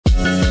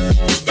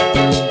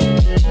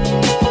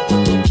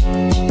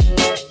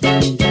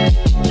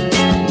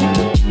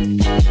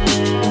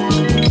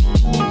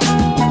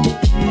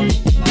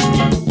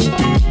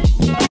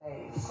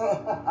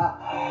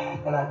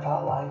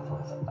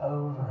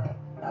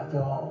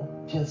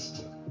feel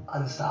just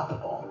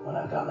unstoppable when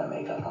I've got my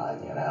makeup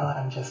on, you know?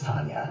 I'm just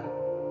Tanya.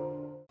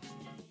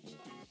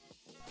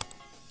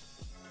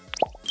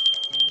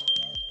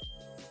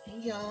 Hey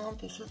y'all,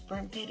 this is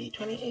Burn Beauty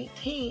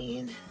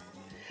 2018.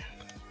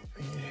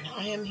 And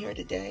I am here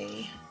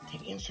today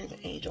to answer the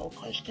age-old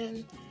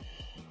question,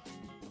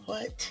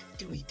 what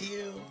do we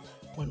do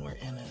when we're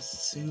in a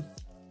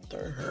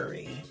super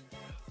hurry?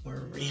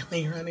 We're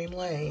really running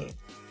late,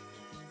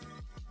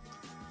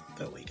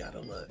 but we gotta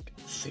look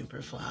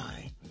super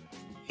fly.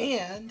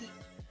 And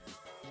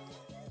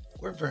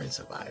we're burn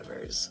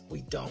survivors.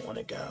 We don't want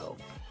to go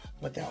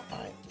without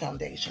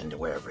foundation to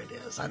wherever it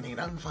is. I mean,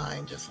 I'm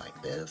fine just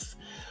like this,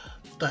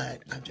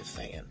 but I'm just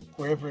saying,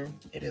 wherever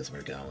it is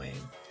we're going,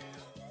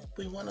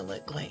 we want to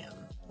look glam.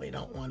 We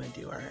don't want to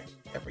do our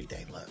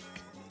everyday look.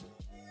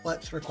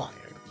 What's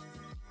required?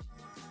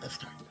 Let's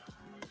start.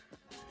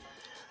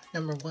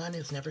 Number one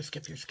is never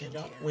skip your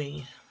skincare.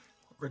 We,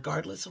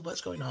 regardless of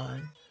what's going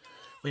on,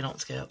 we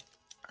don't skip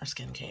our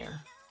skincare.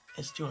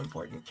 It's too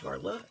important to our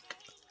look.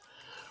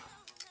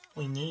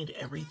 We need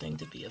everything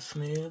to be as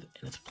smooth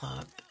and as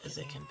plump as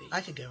it can be.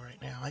 I could go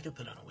right now. I could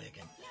put on a wig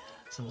and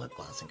some lip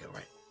gloss and go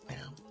right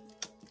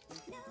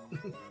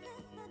now.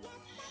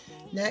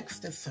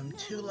 Next is some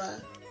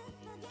Tula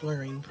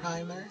blurring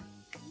primer,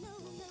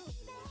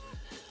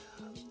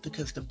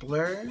 because the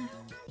blur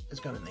is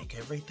going to make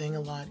everything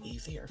a lot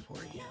easier for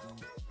you.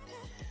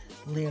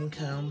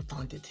 Lancome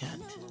Fond de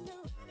Teint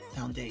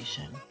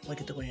foundation.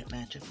 Look at the way it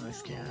matches my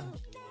skin.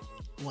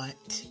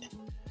 What?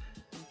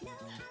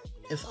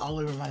 It's all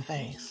over my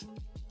face.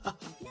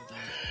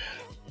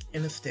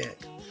 In a stick,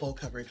 full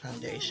coverage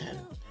foundation.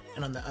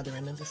 And on the other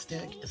end of the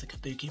stick is a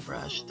kabuki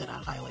brush that I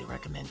highly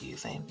recommend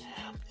using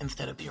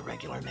instead of your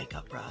regular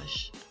makeup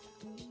brush.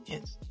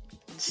 It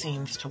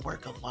seems to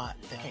work a lot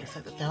better. Okay,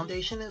 so the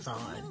foundation is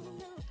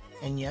on.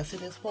 And yes,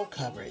 it is full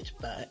coverage,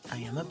 but I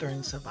am a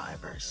burn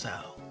survivor,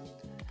 so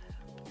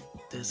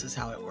this is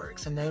how it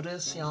works. And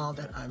notice, y'all,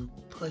 that I'm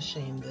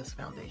pushing this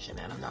foundation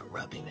in. I'm not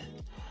rubbing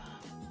it.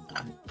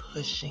 I'm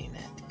pushing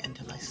it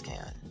into my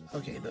skin.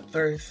 Okay, but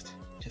first,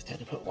 just had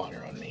to put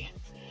water on me.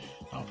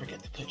 Don't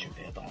forget to put your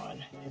bib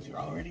on. If you're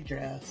already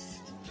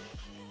dressed,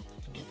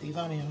 get these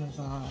on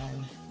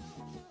Amazon.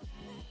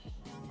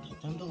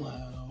 Get them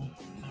below.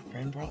 My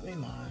friend brought me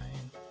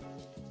mine.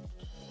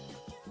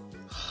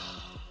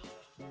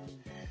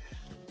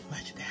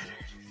 Much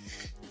better.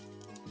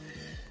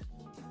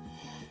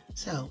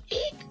 So,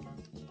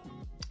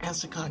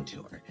 as the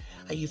contour,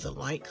 I use a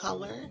light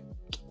color,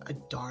 a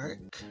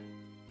dark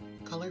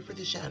color for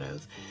the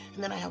shadows,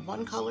 and then I have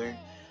one color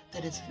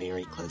that is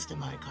very close to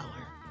my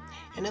color.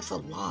 And it's a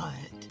lot,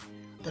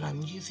 but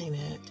I'm using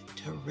it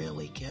to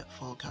really get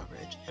full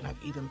coverage, and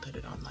I've even put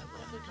it on my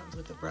lip. It comes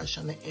with a brush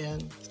on the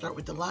end. Start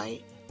with the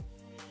light.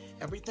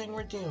 Everything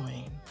we're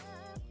doing,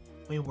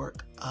 we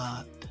work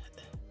up.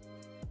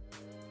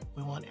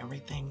 We want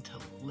everything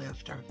to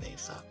lift our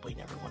face up. We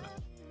never want to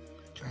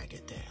drag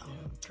it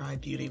down. Dry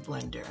Beauty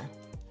Blender.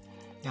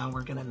 Now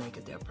we're gonna make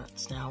a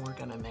difference. Now we're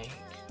gonna make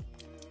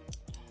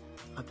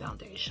a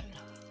foundation.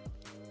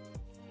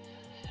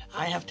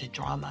 I have to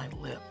draw my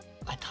lip,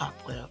 my top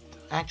lip,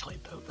 actually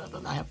both of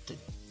them. I have to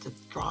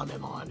draw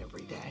them on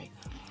every day.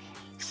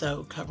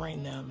 So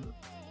covering them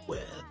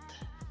with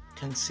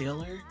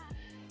concealer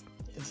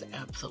is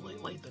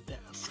absolutely the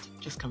best.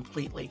 Just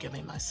completely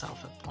giving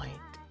myself a blank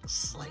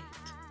slate.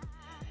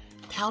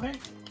 Powder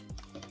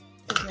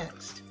is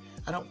next.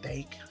 I don't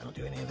bake, I don't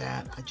do any of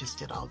that. I just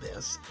did all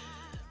this.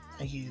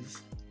 I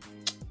use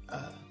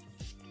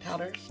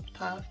Powder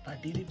Puff by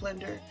Beauty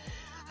Blender.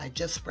 I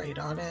just sprayed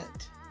on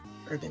it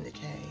Urban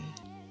Decay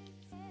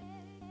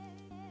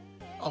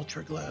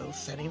Ultra Glow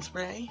setting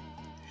spray.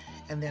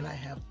 And then I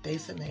have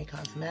Besame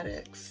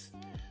Cosmetics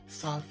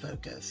Soft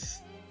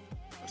Focus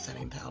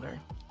setting powder.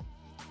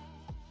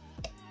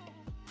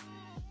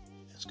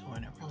 Just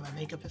going over my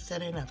makeup is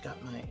setting. I've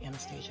got my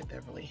Anastasia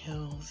Beverly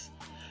Hills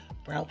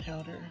brow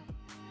powder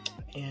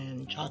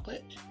in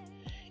chocolate.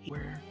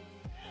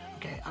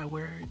 I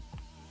wear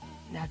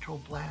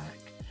natural black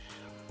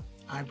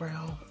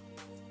eyebrow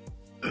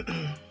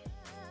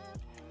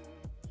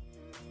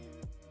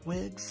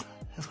wigs.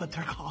 That's what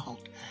they're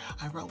called.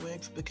 Eyebrow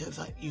wigs, because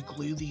you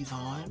glue these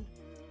on.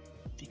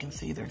 You can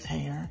see there's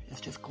hair.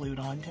 It's just glued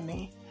on to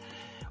me.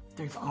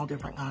 There's all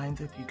different kinds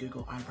if you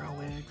Google eyebrow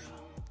wigs.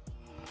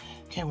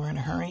 Okay, we're in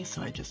a hurry,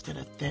 so I just did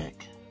a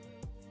thick.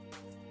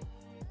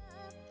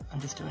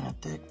 I'm just doing a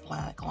thick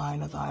black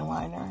line of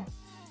eyeliner,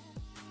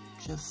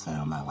 just so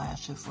my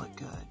lashes look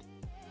good.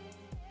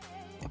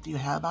 If you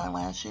have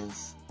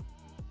eyelashes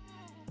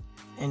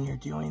and you're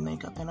doing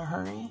makeup in a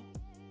hurry,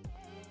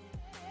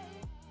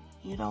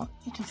 you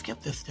can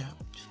skip this step.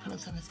 Just put on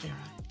some mascara.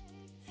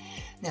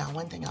 Now,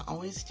 one thing I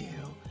always do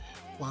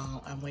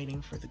while I'm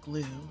waiting for the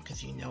glue,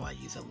 because you know I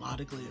use a lot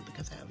of glue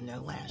because I have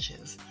no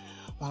lashes.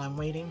 While I'm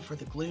waiting for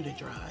the glue to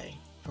dry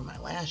for my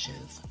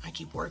lashes, I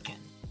keep working.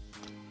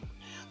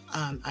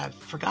 I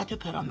forgot to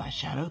put on my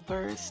shadow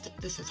first.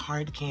 This is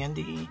Hard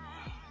Candy,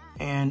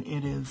 and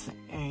it is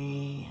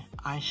a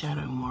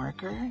eyeshadow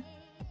marker.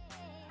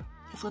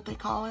 is what they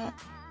call it.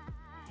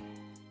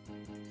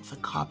 It's a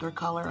copper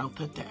color. I'll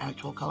put the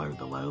actual color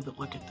below, but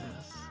look at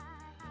this.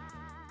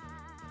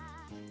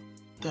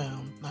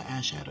 Boom, my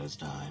eyeshadow's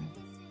done.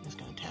 I'm just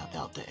gonna tap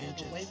out the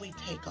edges. The way we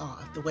take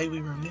off, the way we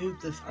remove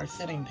our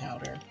setting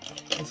powder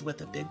is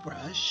with a big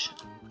brush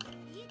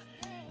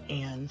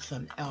and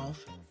some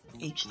e.l.f.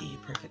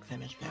 HD Perfect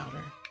Finish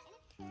powder.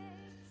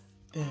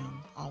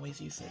 Boom, always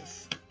use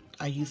this.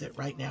 I use it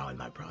right now in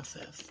my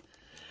process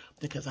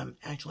because I'm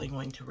actually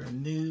going to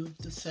remove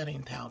the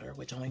setting powder,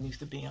 which only needs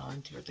to be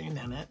on 2 or 3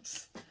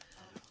 minutes,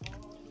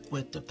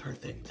 with the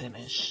Perfect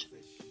Finish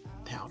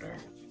powder,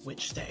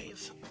 which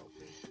stays.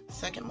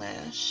 Second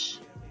lash,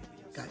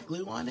 got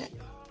glue on it.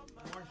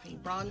 Morphe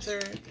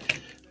bronzer.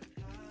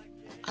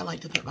 I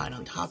like to put mine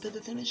on top of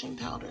the finishing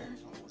powder.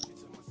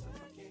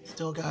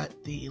 Still got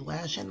the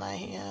lash in my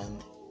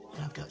hand,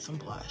 and I've got some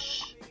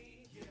blush.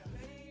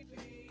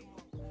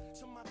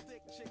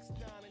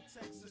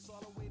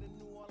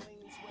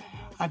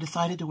 I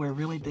decided to wear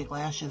really big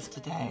lashes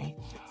today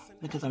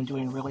because I'm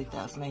doing really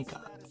fast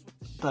makeup,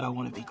 but I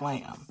want to be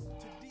glam.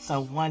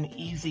 So one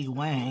easy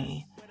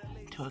way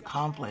to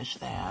accomplish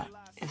that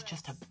is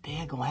just a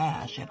big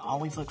lash. It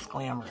always looks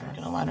glamorous. I'm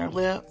gonna line our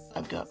lip.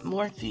 I've got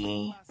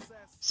Morphe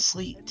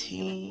Sweet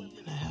Tea,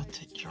 and I have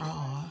to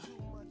draw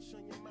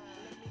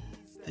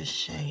the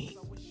shape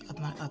of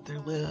my upper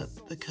lip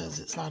because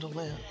it's not a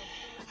lip.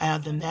 I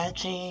have the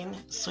matching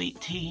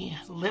Sweet Tea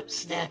lip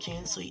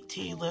snatching Sweet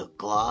Tea lip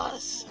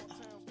gloss.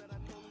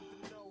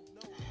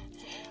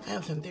 I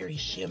have some very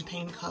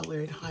champagne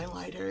colored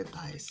highlighter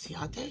by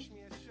Ciate.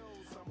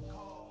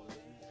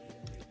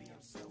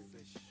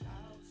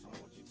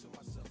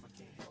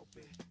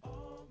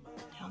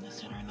 Down the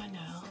center of my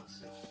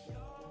nose,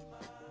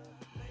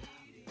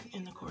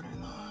 in the corner of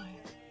my eye.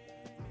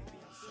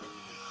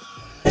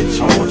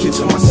 I want you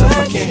to myself,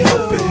 I can't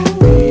help it.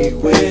 Be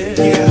with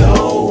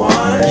no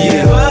one,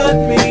 but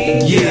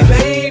me,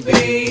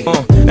 baby.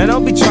 And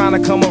don't be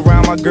trying to come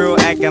around my girl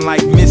acting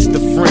like Mr.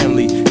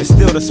 Friendly and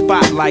still the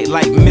spotlight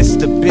like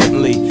Mr.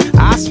 Bentley.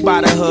 I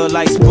spotted her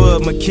like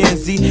Spud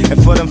McKenzie,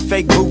 and for them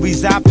fake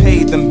boobies I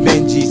paid them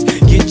Benjis.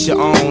 Get your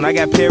own. I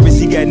got Paris,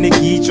 he got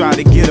Nikki, he tried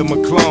to get him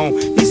a clone.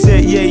 He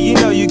said, yeah, you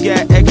know you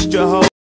got extra hoes.